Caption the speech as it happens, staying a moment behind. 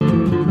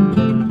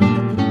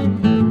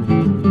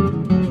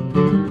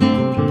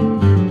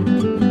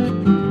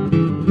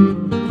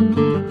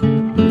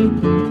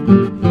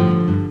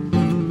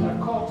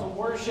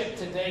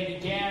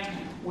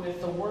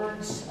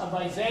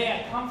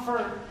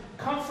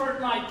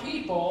comfort my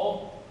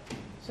people,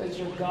 says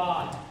your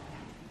God.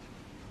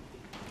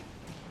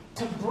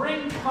 To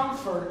bring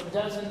comfort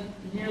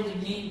doesn't merely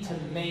mean to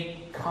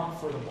make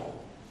comfortable.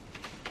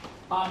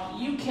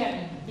 You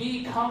can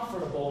be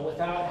comfortable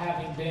without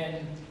having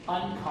been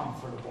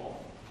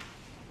uncomfortable.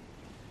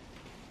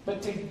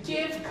 But to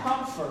give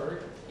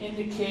comfort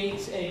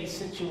indicates a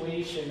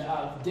situation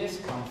of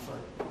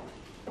discomfort,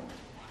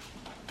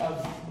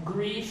 of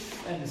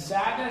grief and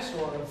sadness,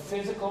 or of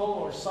physical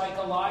or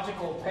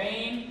psychological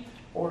pain,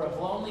 or of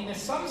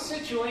loneliness, some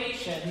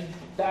situation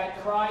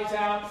that cries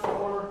out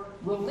for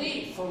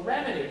relief, for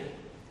remedy,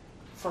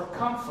 for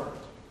comfort.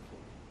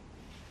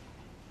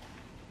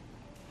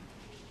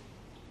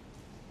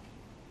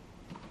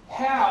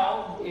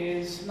 Hell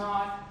is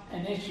not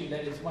an issue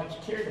that is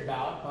much cared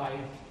about by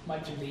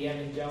much of the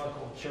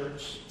evangelical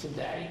church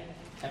today,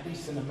 at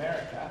least in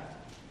America.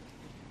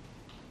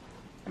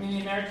 I mean,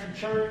 the American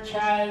church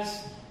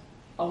has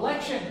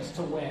elections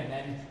to win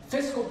and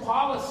fiscal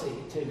policy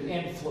to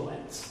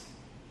influence.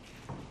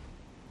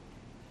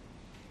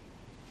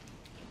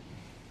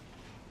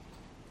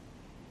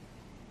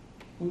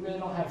 We really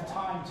don't have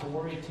time to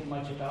worry too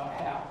much about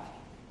hell.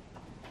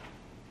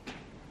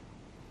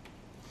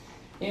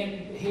 In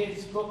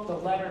his book, The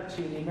Letter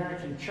to the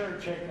American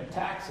Church, Eric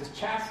Metaxas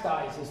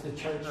chastises the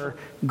church for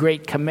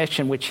Great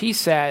Commission, which he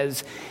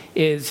says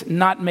is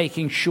not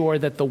making sure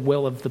that the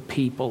will of the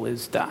people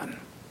is done.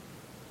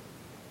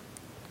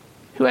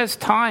 Who has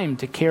time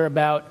to care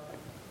about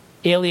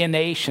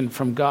alienation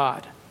from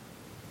God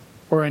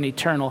or an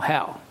eternal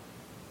hell?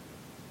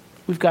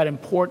 We've got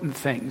important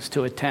things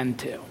to attend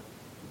to.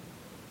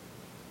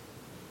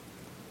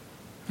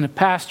 And a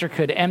pastor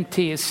could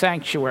empty his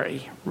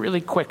sanctuary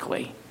really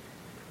quickly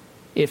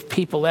if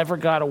people ever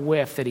got a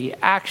whiff that he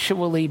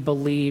actually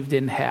believed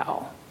in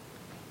hell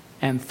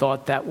and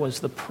thought that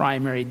was the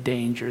primary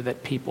danger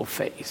that people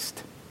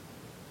faced.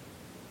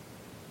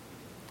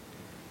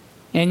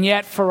 And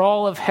yet, for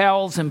all of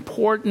hell's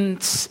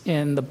importance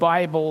in the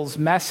Bible's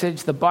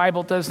message, the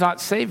Bible does not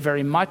say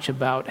very much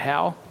about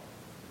hell.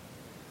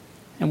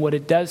 And what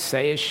it does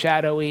say is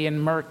shadowy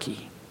and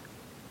murky.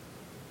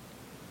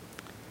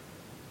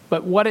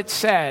 But what it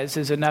says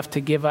is enough to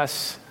give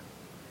us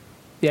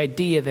the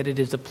idea that it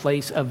is a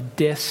place of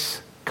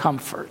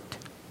discomfort,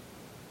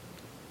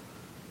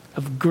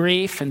 of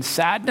grief and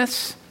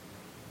sadness,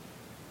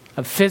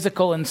 of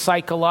physical and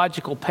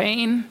psychological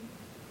pain,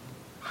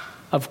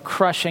 of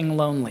crushing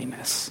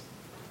loneliness.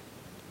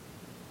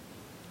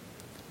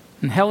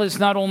 And hell is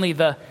not only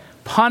the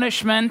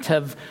punishment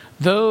of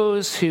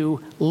those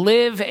who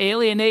live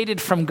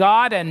alienated from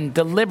God and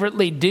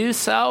deliberately do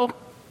so,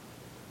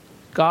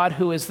 God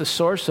who is the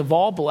source of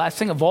all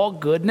blessing, of all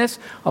goodness,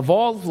 of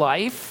all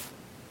life,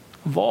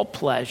 of all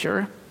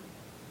pleasure.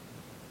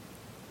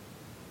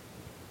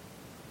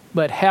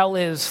 But hell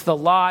is the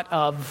lot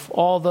of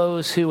all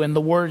those who, in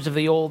the words of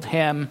the old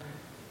hymn,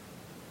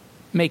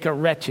 make a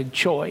wretched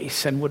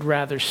choice and would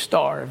rather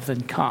starve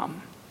than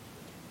come.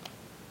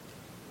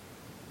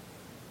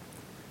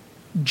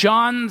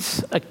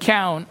 John's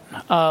account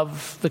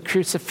of the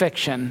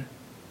crucifixion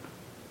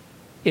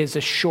is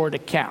a short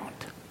account.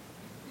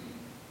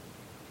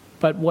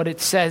 But what it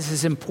says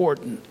is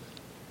important.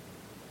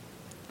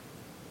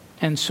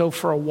 And so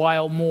for a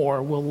while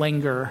more, we'll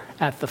linger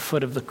at the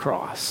foot of the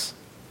cross.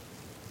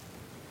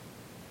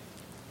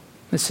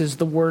 This is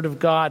the word of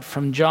God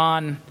from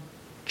John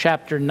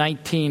chapter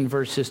 19,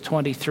 verses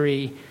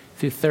 23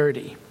 through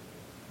 30.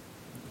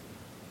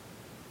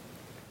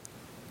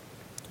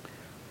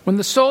 When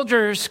the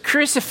soldiers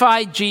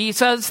crucified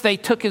Jesus, they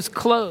took his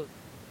clothes,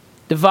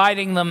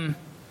 dividing them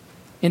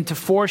into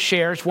 4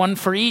 shares, one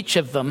for each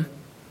of them,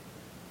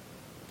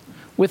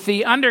 with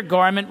the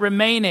undergarment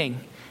remaining.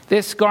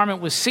 This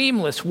garment was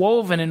seamless,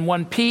 woven in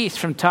one piece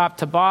from top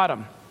to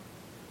bottom.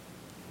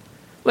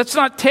 "Let's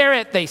not tear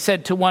it," they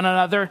said to one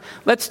another.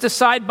 "Let's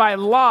decide by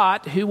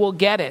lot who will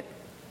get it."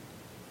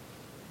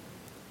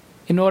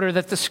 In order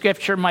that the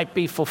scripture might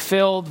be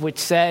fulfilled, which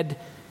said,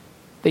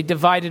 "They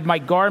divided my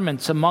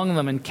garments among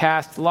them and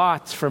cast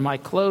lots for my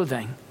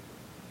clothing."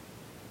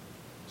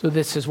 So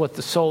this is what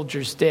the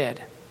soldiers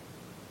did.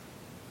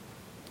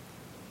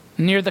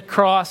 Near the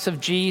cross of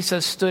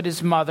Jesus stood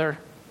his mother's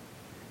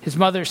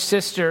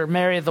sister,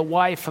 Mary, the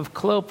wife of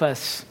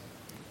Clopas,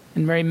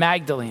 and Mary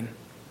Magdalene.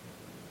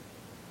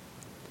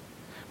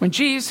 When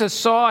Jesus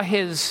saw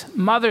his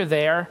mother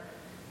there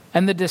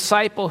and the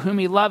disciple whom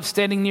he loved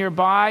standing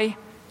nearby,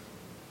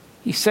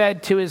 he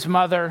said to his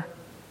mother,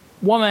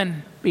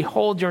 "Woman,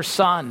 behold your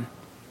son."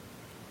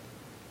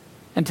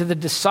 And to the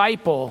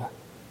disciple,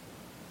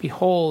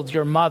 "Behold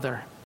your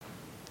mother."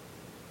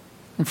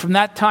 And from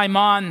that time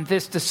on,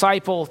 this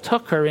disciple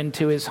took her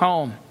into his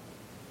home.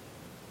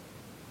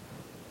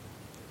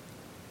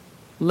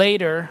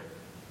 Later,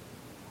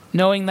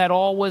 knowing that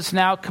all was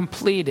now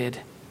completed,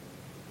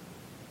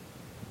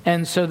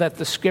 and so that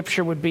the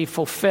scripture would be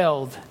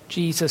fulfilled,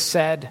 Jesus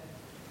said,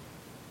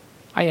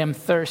 "I am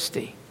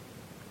thirsty."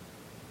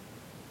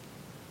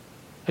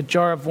 A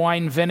jar of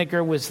wine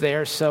vinegar was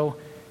there, so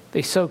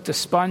They soaked a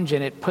sponge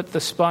in it, put the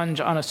sponge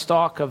on a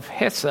stalk of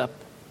hyssop,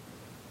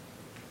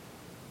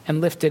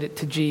 and lifted it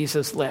to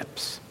Jesus'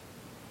 lips.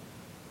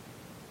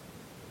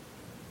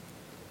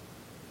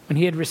 When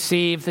he had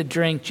received the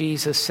drink,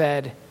 Jesus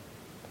said,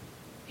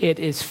 "It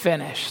is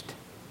finished."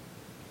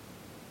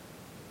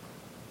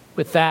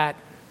 With that,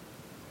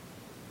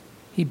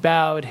 he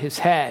bowed his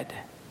head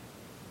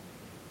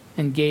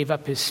and gave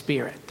up his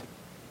spirit.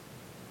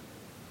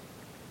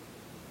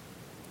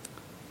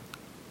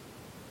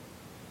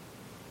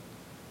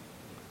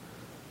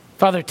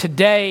 Father,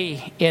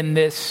 today in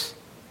this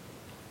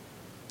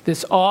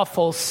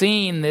awful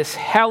scene, this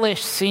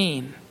hellish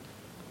scene,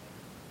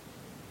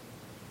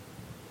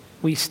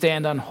 we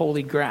stand on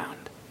holy ground.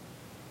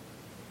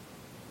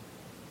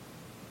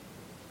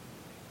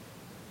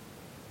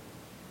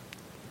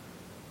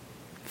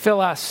 Fill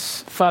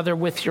us, Father,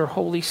 with your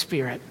Holy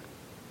Spirit.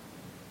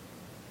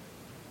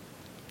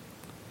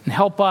 And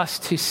help us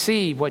to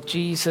see what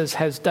Jesus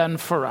has done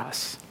for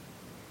us.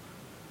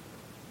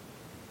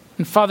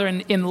 And Father,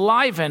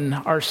 enliven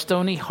our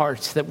stony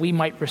hearts that we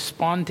might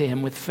respond to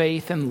him with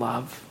faith and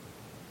love.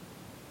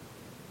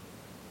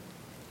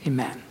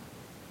 Amen.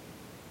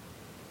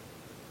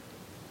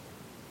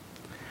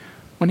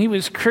 When he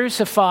was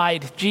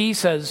crucified,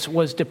 Jesus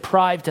was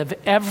deprived of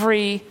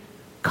every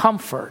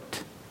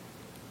comfort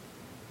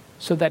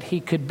so that he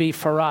could be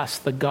for us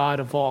the God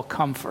of all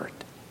comfort.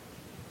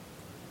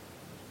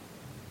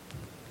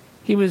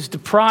 He was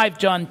deprived,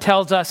 John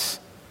tells us,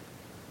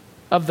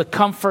 of the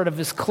comfort of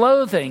his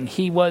clothing.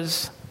 He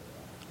was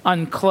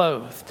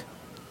unclothed.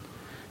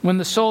 When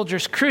the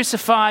soldiers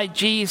crucified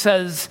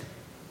Jesus,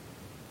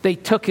 they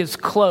took his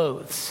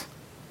clothes.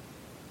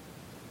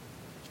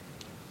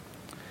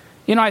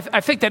 You know,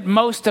 I think that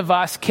most of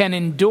us can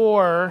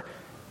endure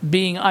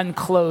being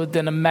unclothed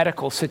in a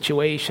medical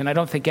situation. I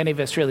don't think any of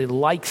us really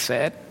likes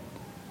it,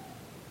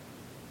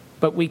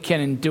 but we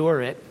can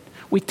endure it.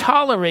 We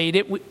tolerate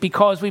it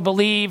because we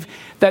believe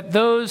that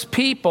those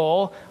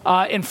people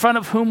in front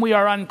of whom we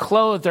are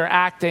unclothed are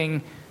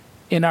acting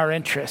in our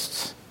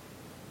interests,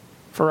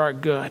 for our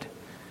good.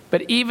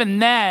 But even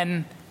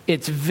then,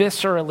 it's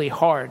viscerally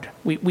hard.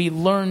 We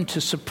learn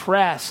to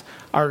suppress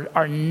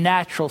our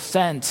natural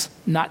sense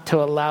not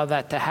to allow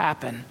that to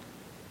happen.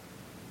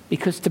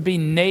 Because to be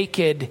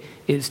naked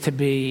is to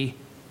be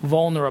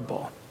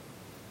vulnerable.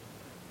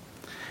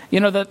 You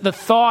know, the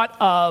thought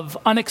of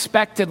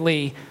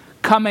unexpectedly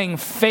coming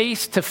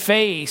face to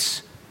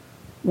face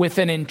with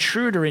an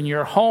intruder in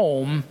your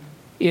home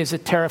is a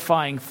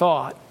terrifying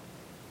thought.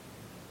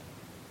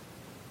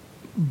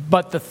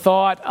 But the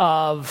thought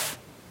of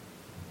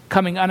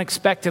coming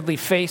unexpectedly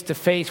face to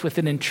face with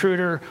an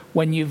intruder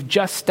when you've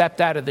just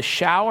stepped out of the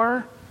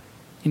shower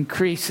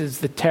increases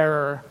the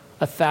terror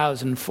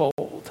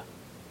 1,000-fold.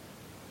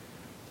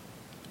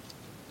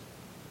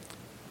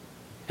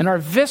 And our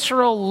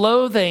visceral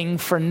loathing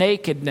for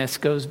nakedness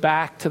goes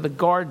back to the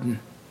garden.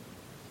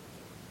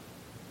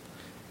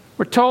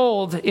 We're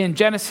told in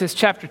Genesis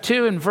chapter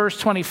 2 and verse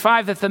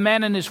 25 that the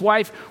man and his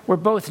wife were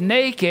both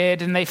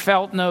naked and they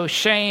felt no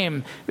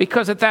shame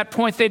because at that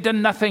point they'd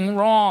done nothing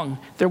wrong.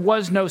 There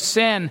was no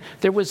sin.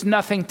 There was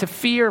nothing to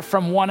fear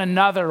from one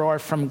another or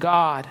from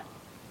God.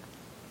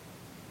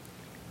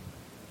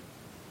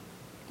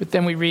 But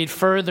then we read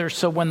further,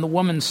 so when the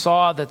woman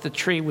saw that the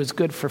tree was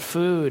good for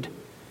food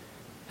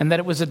and that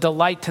it was a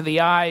delight to the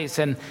eyes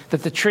and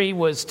that the tree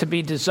was to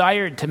be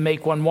desired to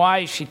make one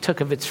wise, she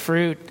took of its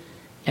fruit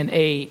and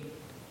ate.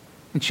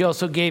 And she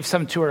also gave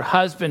some to her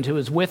husband who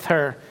was with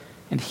her,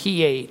 and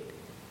he ate.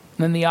 And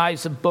then the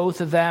eyes of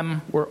both of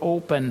them were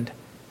opened,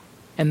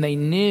 and they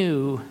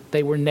knew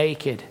they were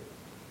naked.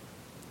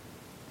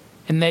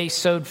 And they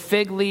sewed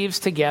fig leaves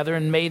together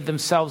and made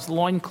themselves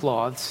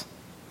loincloths.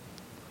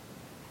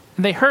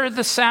 And they heard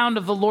the sound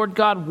of the Lord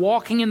God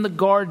walking in the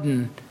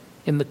garden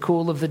in the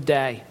cool of the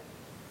day.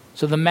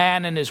 So the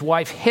man and his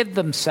wife hid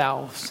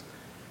themselves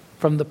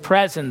from the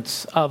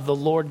presence of the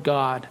Lord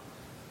God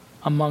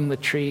among the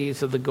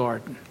trees of the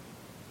garden.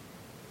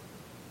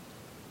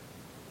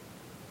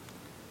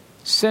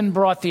 Sin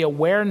brought the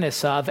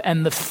awareness of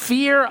and the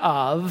fear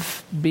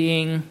of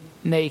being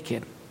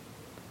naked.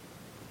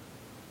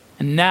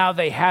 And now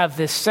they have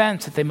this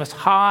sense that they must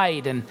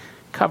hide and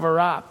cover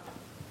up.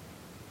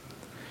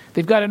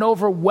 They've got an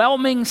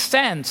overwhelming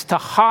sense to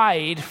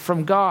hide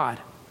from God.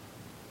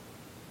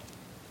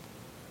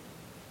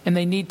 And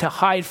they need to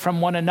hide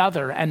from one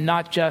another and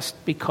not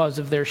just because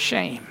of their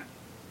shame.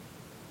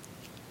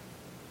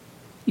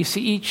 You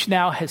see, each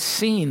now has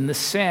seen the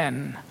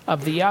sin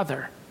of the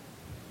other.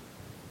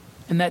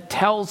 And that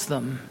tells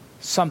them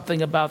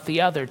something about the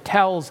other,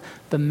 tells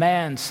the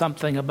man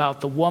something about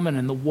the woman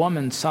and the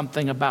woman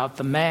something about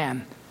the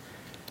man.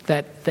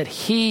 That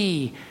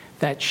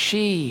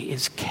she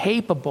is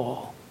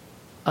capable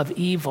of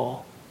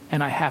evil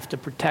and I have to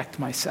protect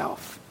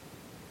myself.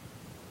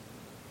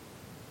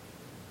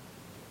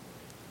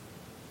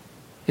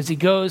 As he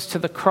goes to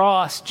the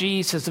cross,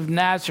 Jesus of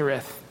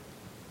Nazareth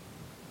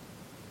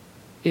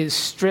is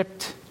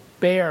stripped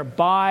bare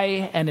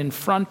by and in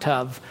front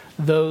of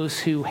those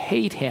who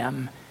hate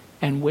him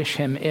and wish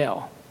him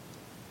ill.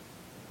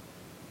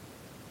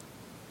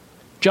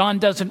 John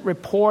doesn't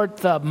report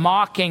the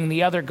mocking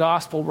the other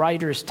gospel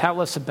writers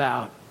tell us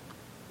about.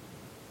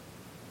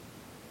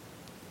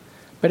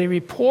 But he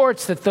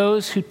reports that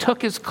those who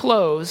took his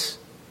clothes,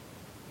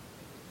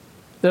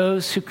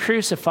 those who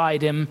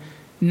crucified him,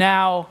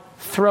 now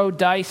throw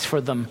dice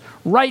for them.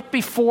 Right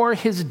before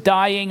his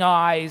dying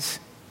eyes,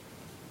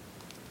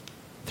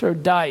 throw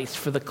dice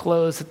for the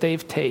clothes that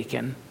they've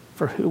taken,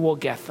 for who will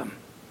get them.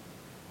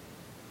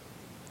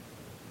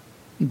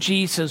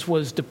 Jesus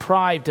was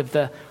deprived of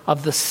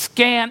the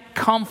scant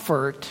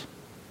comfort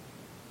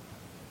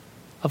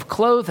of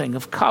clothing,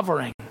 of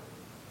covering.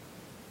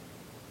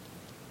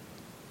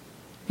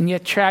 And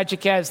yet,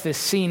 tragic as this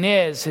scene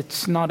is,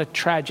 it's not a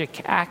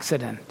tragic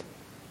accident.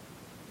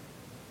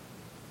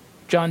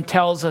 John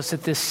tells us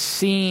that this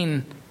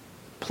scene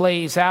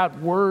plays out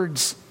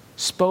words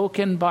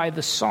spoken by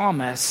the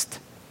psalmist.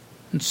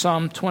 In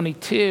Psalm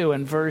 22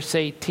 and verse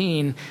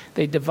 18,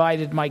 they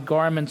divided my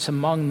garments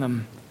among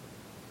them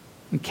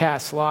and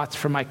cast lots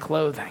for my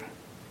clothing.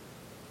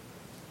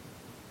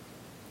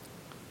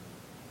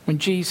 When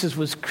Jesus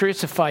was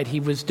crucified, he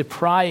was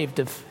deprived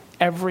of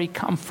every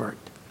comfort.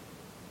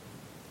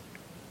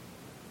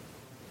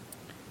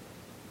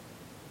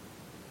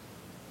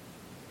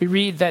 We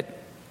read that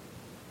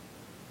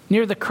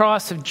near the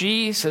cross of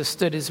Jesus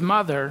stood his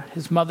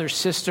mother's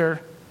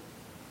sister,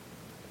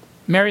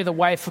 Mary, the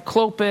wife of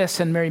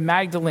Clopas, and Mary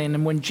Magdalene.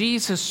 And when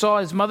Jesus saw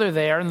his mother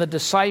there and the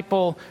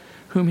disciple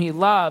whom he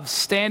loved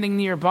standing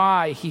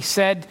nearby, he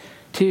said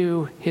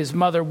to his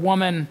mother,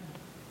 "Woman,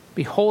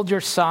 behold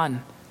your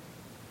son,"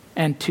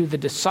 and to the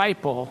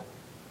disciple,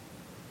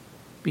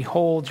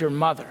 "Behold your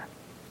mother."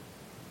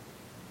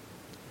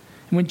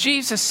 And when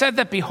Jesus said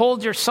that,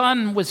 "Behold your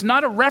son," was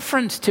not a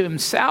reference to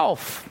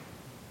himself,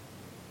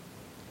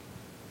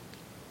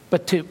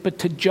 but to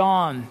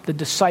John, the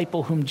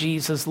disciple whom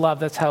Jesus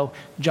loved. That's how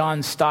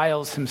John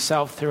styles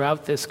himself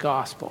throughout this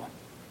gospel.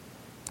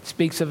 He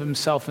speaks of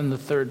himself in the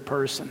third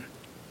person.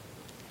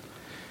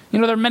 You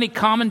know, there are many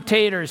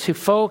commentators who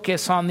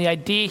focus on the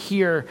idea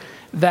here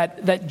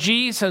that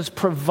Jesus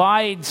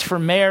provides for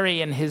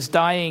Mary in his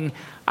dying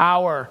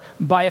hour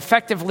by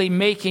effectively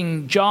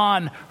making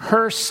John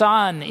her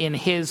son in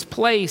his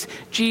place.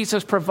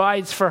 Jesus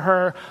provides for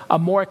her a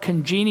more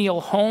congenial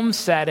home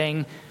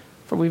setting,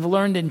 for we've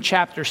learned in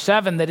chapter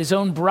 7 that his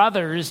own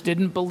brothers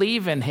didn't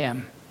believe in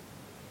him.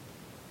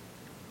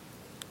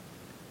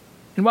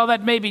 And while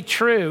that may be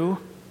true,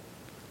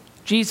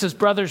 Jesus'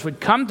 brothers would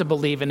come to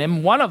believe in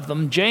him. One of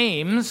them,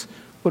 James,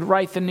 would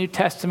write the New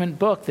Testament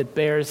book that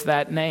bears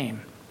that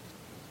name.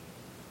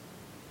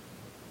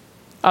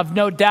 I've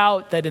no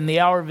doubt that in the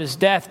hour of his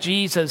death,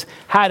 Jesus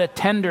had a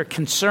tender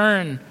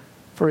concern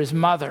for his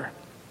mother.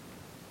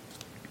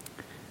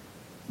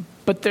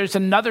 But there's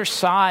another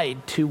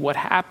side to what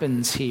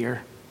happens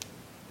here.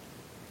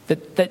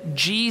 That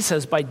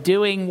Jesus, by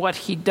doing what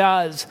he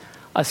does,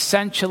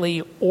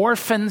 essentially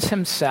orphans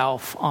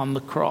himself on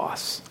the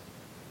cross.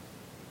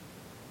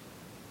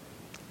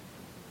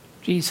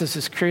 Jesus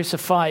is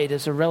crucified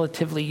as a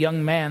relatively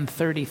young man,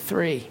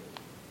 33,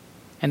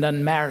 and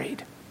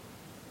unmarried.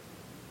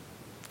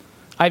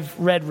 I've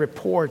read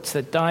reports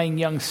that dying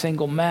young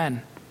single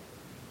men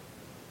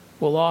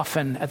will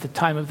often, at the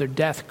time of their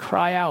death,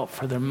 cry out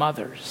for their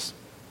mothers.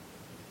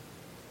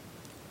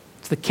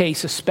 It's the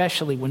case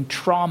especially when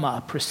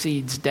trauma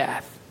precedes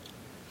death,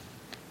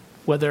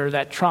 whether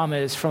that trauma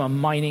is from a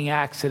mining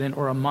accident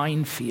or a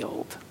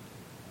minefield.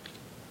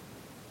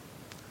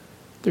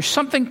 There's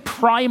something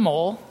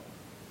primal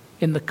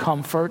in the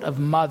comfort of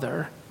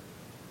mother.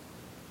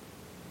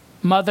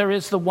 Mother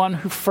is the one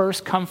who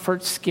first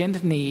comforts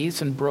skinned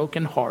knees and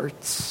broken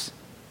hearts.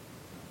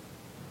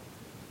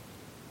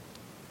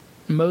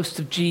 Most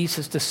of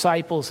Jesus'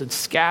 disciples had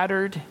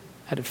scattered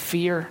out of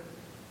fear.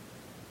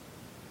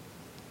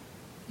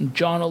 And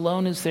John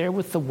alone is there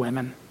with the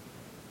women.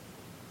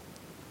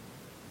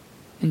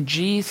 And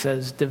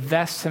Jesus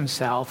divests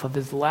himself of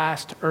his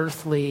last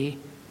earthly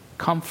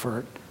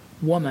comfort.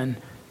 Woman,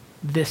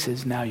 this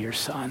is now your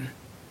son.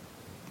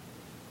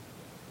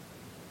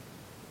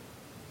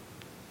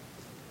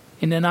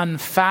 In an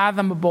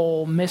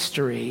unfathomable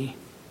mystery,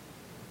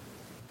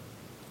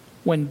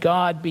 when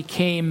God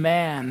became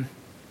man,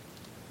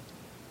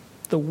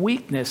 the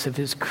weakness of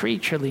his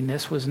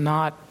creatureliness was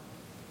not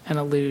an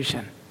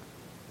illusion.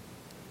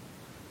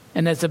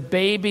 And as a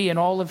baby in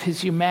all of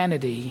his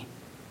humanity,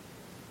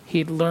 he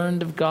had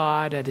learned of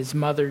God at his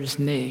mother's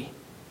knee.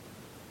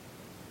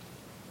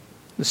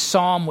 The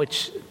psalm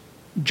which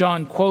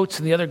John quotes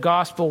and the other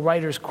gospel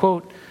writers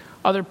quote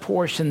other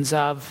portions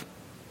of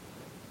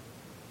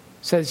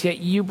says, "Yet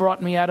you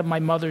brought me out of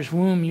my mother's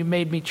womb. You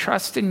made me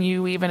trust in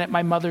you even at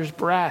my mother's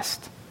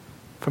breast.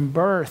 From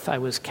birth I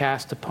was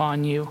cast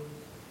upon you.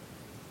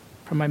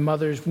 From my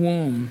mother's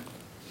womb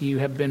you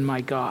have been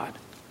my God."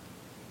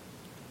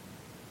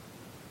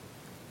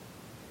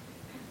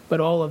 But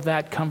all of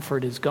that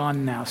comfort is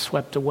gone now,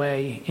 swept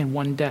away in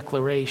one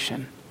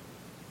declaration.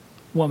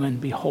 Woman,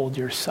 behold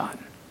your son.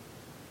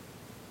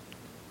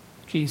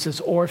 Jesus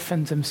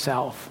orphans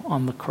himself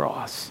on the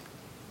cross.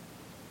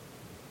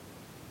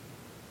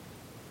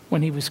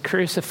 When he was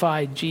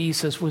crucified,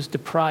 Jesus was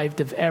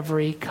deprived of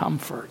every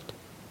comfort.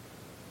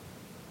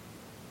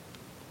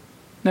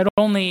 Not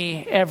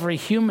only every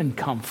human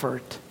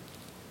comfort,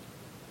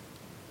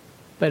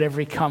 but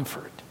every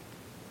comfort.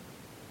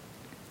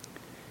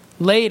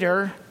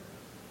 Later,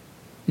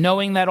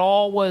 knowing that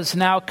all was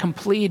now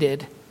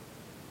completed,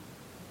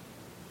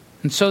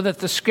 and so that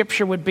the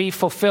scripture would be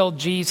fulfilled,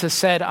 Jesus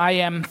said, "I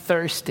am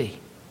thirsty."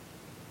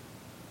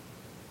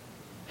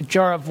 A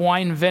jar of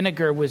wine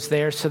vinegar was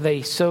there, so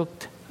they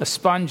soaked a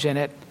sponge in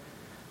it,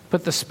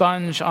 put the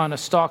sponge on a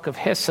stalk of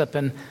hyssop,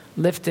 and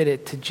lifted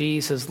it to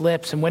Jesus'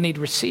 lips. And when he'd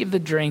received the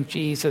drink,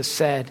 Jesus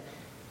said,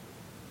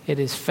 "It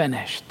is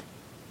finished."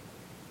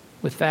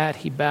 With that,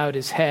 he bowed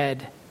his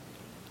head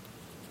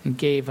and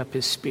gave up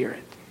his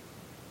spirit.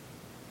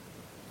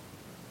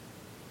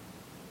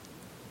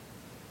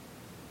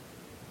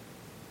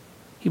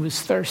 He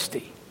was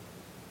thirsty.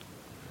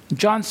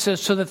 John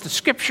says, so that the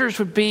scriptures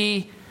would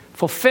be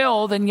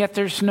fulfilled, and yet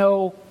there's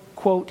no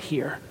quote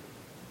here.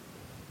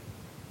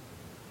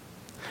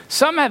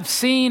 Some have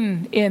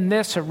seen in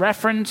this a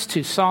reference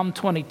to Psalm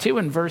 22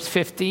 and verse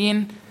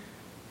 15.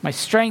 My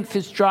strength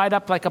is dried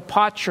up like a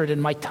potsherd,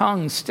 and my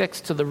tongue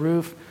sticks to the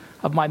roof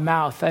of my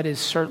mouth. That is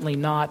certainly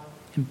not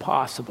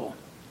impossible.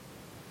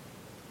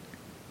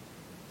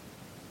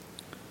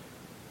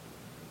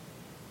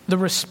 The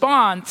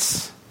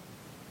response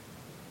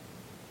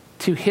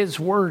to his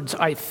words,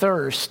 "I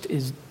thirst,"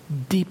 is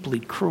deeply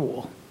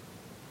cruel.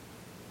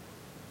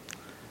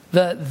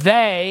 The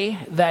 "they"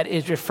 that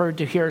is referred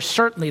to here are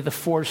certainly the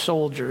 4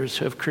 soldiers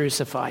who have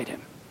crucified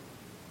him.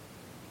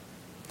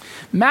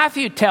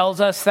 Matthew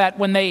tells us that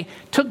when they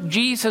took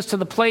Jesus to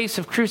the place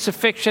of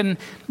crucifixion,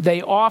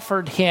 they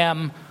offered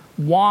him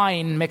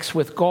wine mixed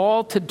with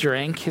gall to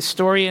drink.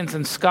 Historians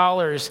and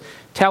scholars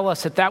tell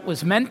us that that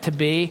was meant to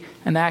be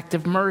an act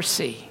of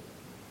mercy.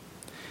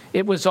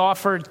 It was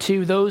offered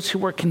to those who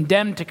were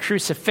condemned to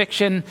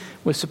crucifixion,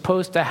 was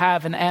supposed to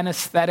have an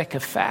anesthetic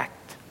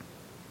effect.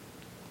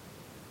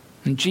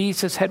 And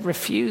Jesus had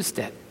refused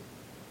it.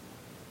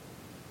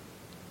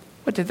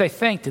 What did they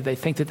think? Did they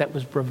think that that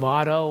was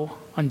bravado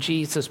on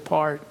Jesus'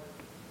 part?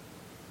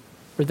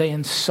 Were they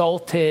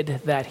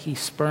insulted that he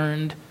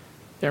spurned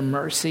their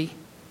mercy?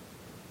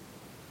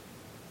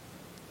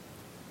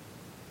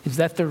 Is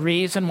that the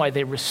reason why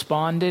they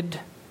responded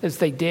as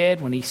they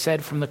did when he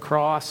said from the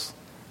cross,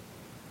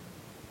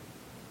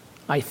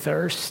 "I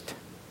thirst"?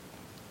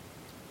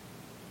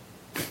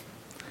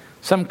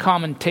 Some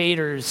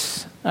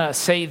commentators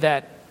say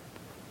that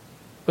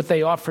what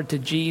they offered to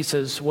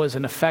Jesus was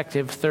an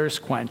effective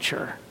thirst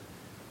quencher.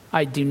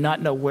 I do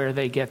not know where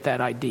they get that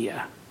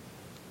idea.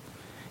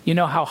 You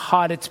know how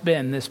hot it's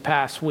been this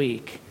past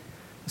week.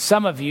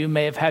 Some of you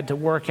may have had to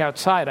work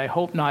outside. I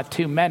hope not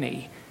too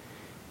many.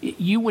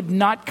 You would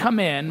not come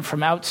in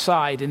from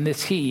outside in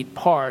this heat,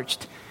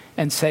 parched,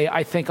 and say,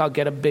 "I think I'll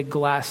get a big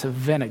glass of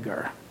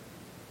vinegar."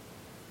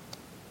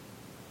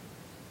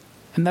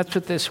 And that's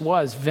what this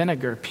was,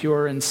 vinegar,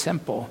 pure and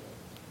simple.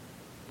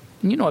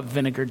 And you know what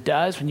vinegar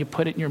does. When you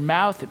put it in your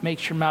mouth, it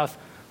makes your mouth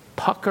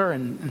pucker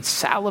and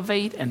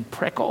salivate and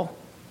prickle.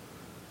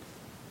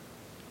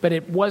 But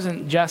it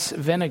wasn't just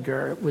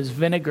vinegar. It was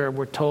vinegar,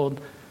 we're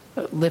told,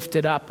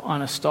 lifted up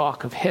on a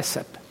stalk of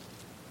hyssop.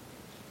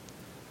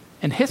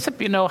 And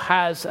hyssop, you know,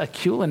 has a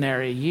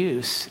culinary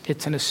use.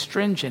 It's an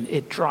astringent.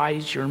 It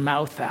dries your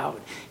mouth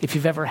out. If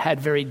you've ever had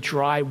very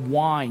dry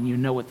wine, you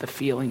know what the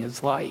feeling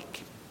is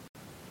like.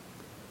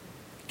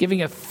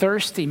 Giving a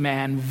thirsty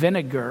man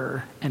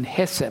vinegar and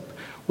hyssop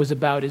was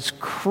about as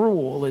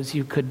cruel as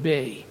you could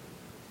be.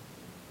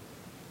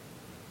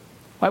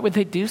 Why would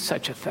they do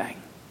such a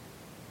thing?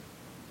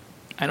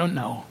 I don't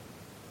know.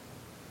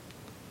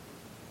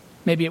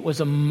 Maybe it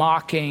was a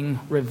mocking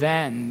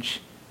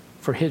revenge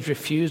for his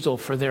refusal,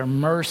 for their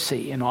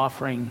mercy in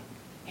offering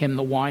him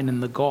the wine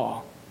and the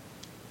gall.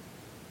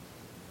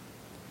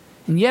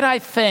 And yet I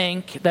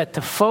think that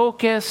to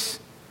focus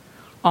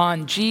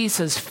on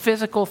Jesus'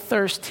 physical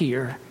thirst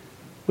here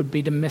would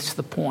be to miss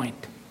the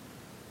point.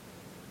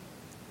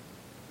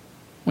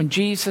 When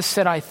Jesus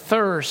said, "I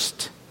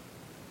thirst,"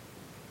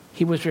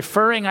 he was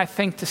referring, I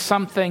think, to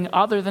something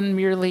other than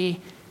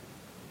merely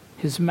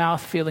his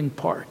mouth feeling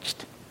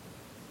parched.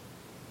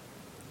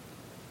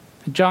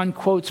 John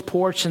quotes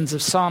portions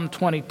of Psalm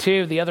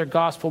 22. The other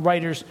gospel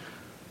writers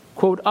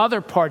quote other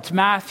parts.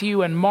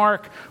 Matthew and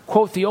Mark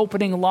quote the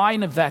opening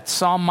line of that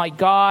psalm, my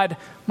God,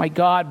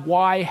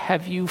 why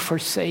have you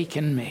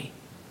forsaken me?"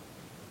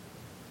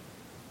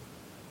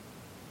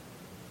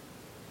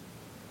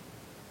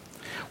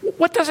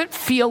 What does it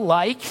feel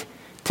like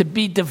to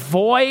be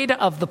devoid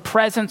of the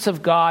presence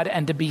of God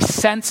and to be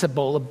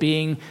sensible of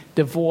being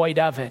devoid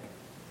of it?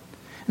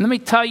 And let me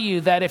tell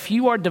you that if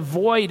you are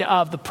devoid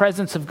of the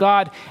presence of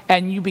God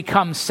and you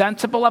become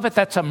sensible of it,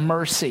 that's a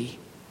mercy.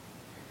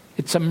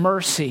 It's a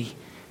mercy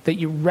that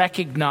you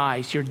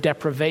recognize your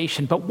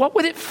deprivation. But what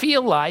would it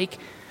feel like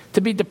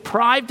To be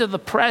deprived of the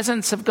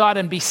presence of God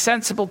and be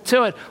sensible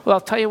to it, well,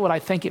 I'll tell you what I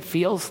think it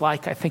feels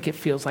like. I think it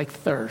feels like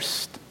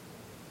thirst.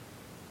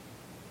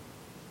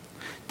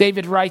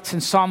 David writes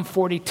in Psalm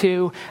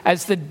 42,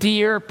 as the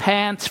deer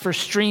pants for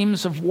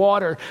streams of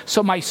water,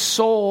 so my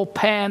soul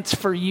pants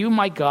for you,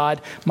 my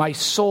God. My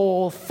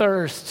soul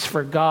thirsts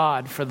for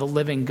God, for the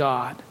living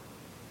God.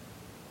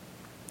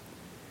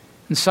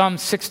 In Psalm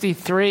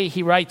 63,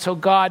 he writes, O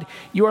God,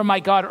 you are my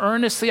God.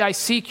 Earnestly I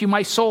seek you.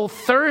 My soul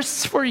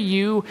thirsts for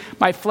you.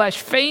 My flesh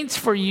faints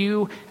for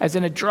you, as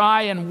in a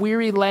dry and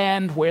weary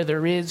land where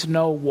there is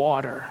no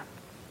water.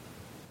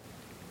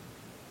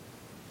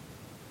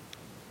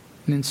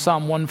 And in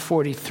Psalm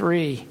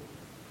 143,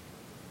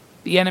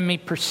 the enemy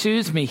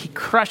pursues me. He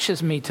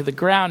crushes me to the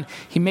ground.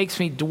 He makes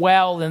me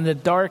dwell in the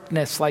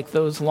darkness like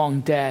those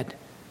long dead.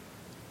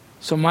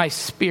 So my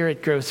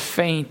spirit grows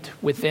faint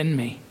within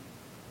me.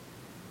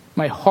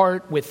 My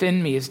heart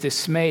within me is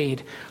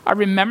dismayed. I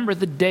remember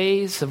the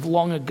days of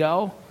long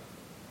ago.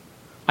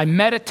 I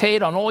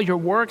meditate on all your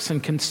works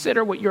and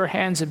consider what your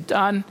hands have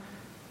done.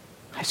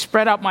 I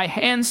spread out my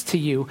hands to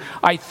you.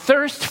 I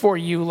thirst for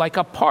you like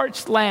a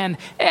parched land.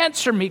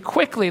 Answer me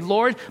quickly,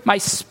 Lord. My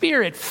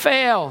spirit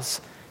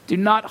fails. Do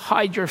not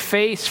hide your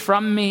face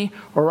from me,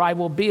 or I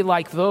will be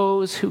like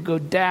those who go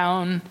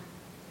down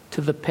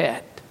to the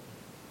pit.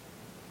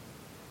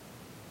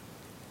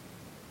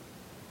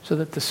 So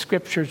that the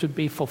scriptures would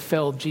be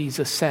fulfilled,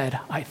 Jesus said,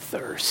 I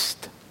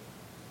thirst.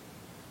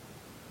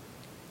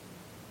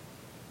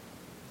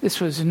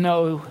 This was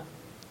no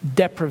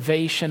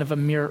deprivation of a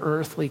mere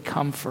earthly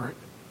comfort,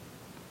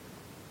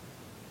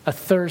 a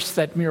thirst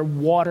that mere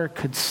water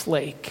could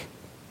slake.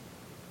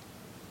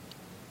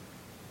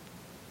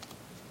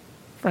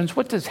 Friends,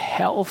 what does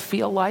hell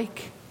feel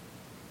like?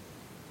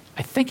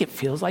 I think it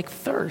feels like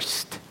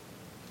thirst.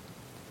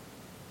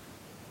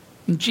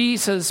 In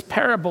Jesus'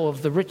 parable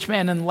of the rich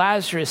man and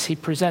Lazarus, he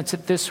presents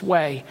it this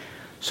way.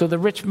 So the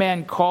rich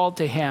man called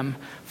to him,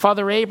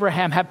 Father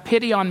Abraham, have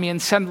pity on me and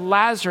send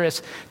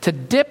Lazarus to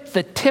dip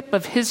the tip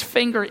of his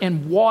finger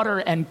in water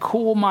and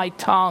cool my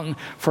tongue,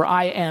 for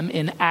I am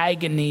in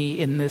agony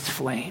in this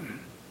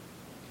flame.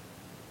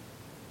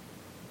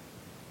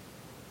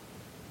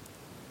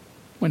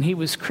 When he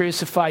was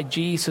crucified,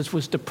 Jesus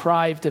was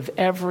deprived of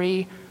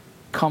every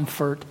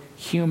comfort,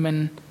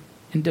 human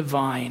and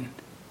divine,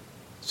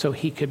 so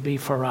he could be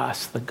for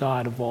us the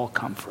God of all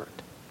comfort.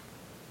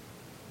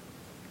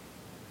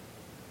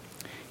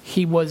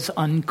 He was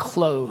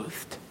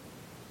unclothed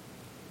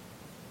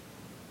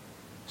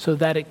so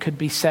that it could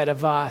be said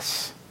of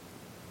us,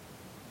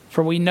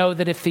 for we know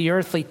that if the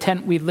earthly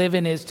tent we live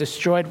in is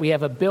destroyed, we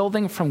have a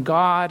building from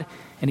God,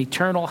 an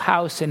eternal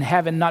house in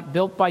heaven, not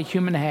built by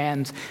human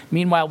hands.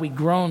 Meanwhile, we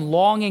groan,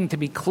 longing to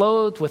be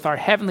clothed with our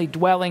heavenly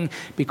dwelling,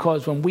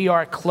 because when we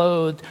are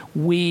clothed,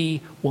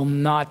 we will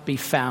not be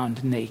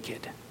found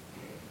naked.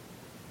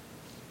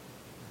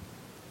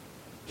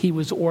 He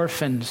was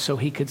orphaned so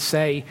he could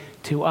say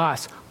to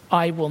us,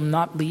 I will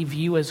not leave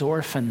you as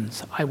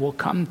orphans. I will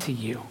come to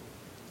you.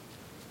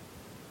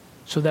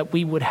 So that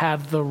we would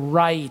have the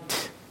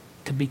right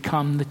to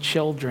become the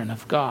children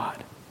of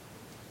God.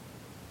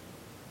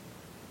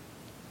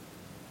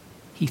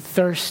 He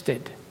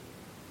thirsted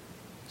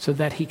so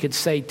that he could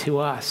say to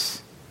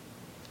us,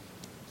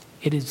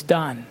 it is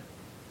done.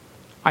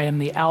 I am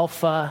the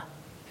Alpha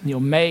and the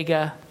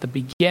Omega, the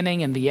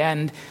beginning and the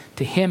end.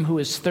 To him who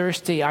is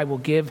thirsty, I will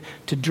give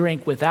to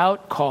drink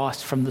without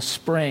cost from the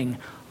spring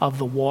of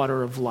the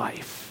water of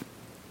life.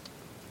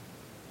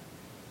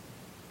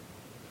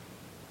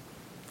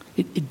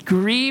 It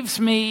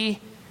grieves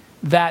me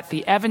that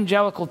the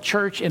evangelical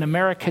church in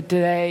America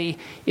today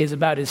is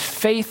about as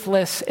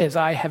faithless as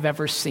I have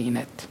ever seen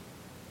it.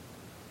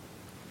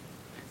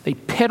 They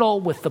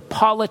piddle with the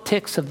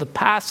politics of the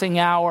passing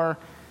hour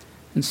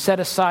and set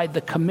aside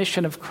the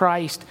commission of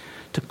Christ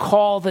to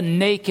call the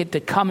naked to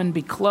come and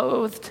be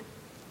clothed,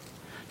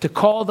 to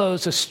call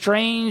those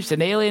estranged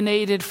and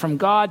alienated from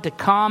God to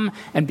come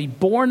and be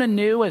born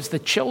anew as the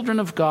children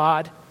of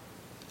God,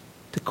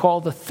 to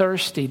call the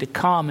thirsty to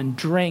come and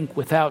drink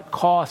without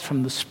cost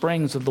from the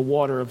springs of the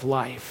water of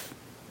life.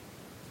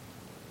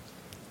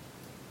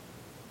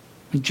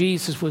 When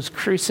Jesus was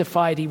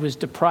crucified, he was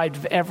deprived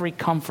of every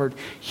comfort,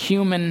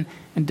 human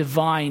and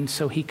divine,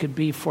 so he could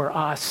be for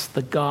us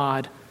the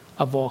God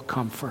of all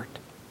comfort.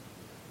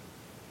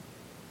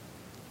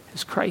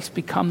 Has Christ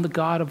become the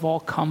God of all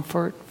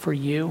comfort for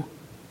you?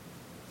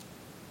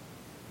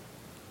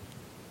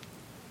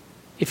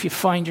 If you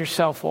find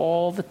yourself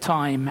all the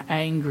time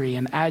angry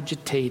and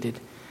agitated,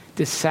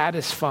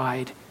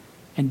 dissatisfied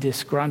and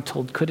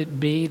disgruntled, could it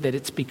be that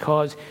it's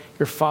because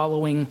you're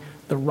following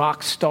the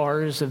rock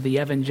stars of the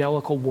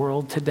evangelical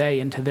world today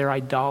into their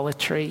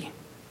idolatry?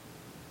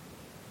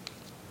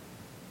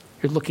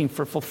 You're looking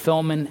for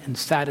fulfillment and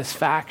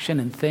satisfaction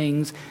in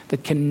things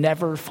that can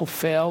never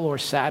fulfill or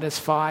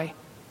satisfy?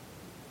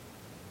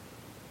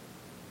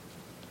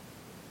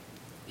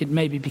 It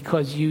may be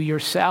because you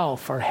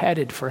yourself are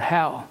headed for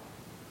hell.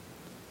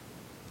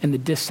 And the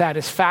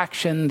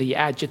dissatisfaction, the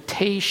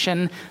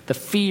agitation, the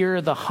fear,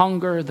 the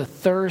hunger, the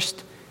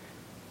thirst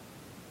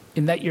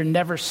in that you're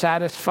never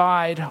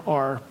satisfied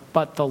or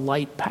but the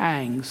light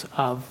pangs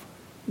of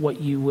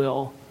what you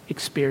will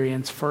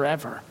experience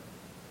forever.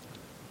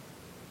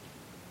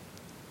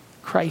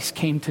 Christ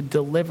came to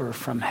deliver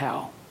from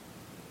hell,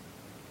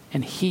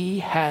 and he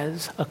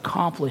has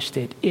accomplished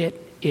it.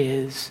 It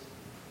is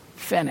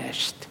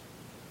finished.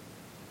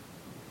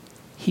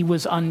 He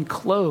was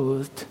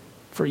unclothed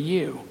for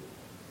you,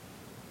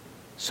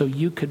 so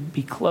you could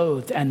be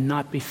clothed and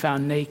not be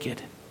found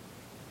naked.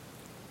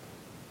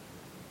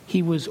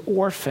 He was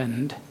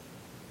orphaned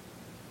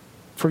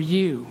for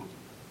you,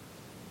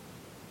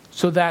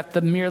 so that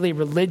the merely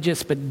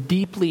religious but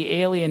deeply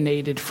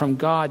alienated from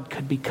God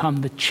could become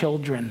the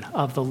children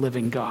of the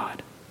living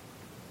God.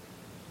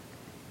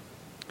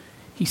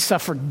 He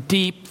suffered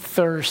deep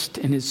thirst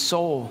in his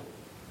soul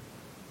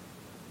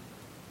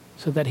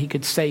so that he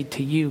could say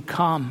to you,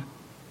 "Come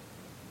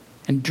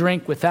and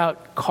drink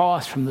without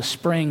cost from the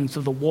springs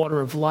of the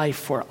water of life,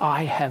 for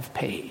I have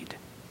paid."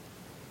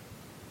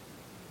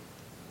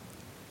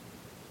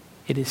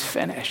 It is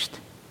finished.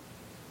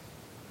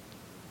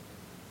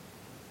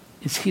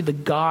 Is he the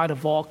God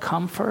of all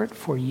comfort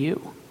for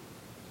you?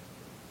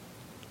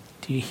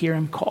 Do you hear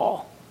him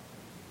call?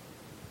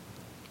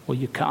 Will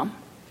you come?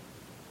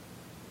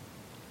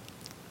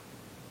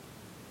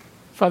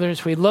 Father,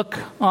 as we look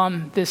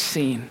on this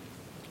scene,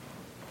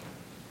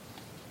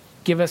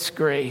 give us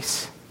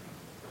grace.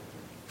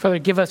 Father,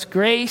 give us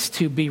grace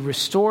to be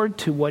restored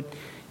to what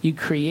you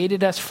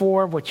created us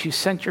for, what you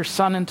sent your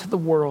Son into the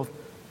world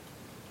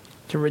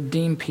to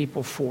redeem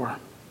people for.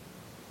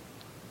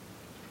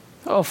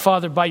 Oh,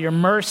 Father, by your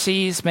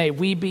mercies, may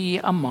we be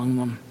among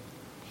them.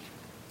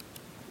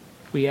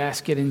 We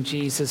ask it in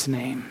Jesus'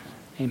 name.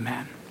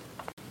 Amen.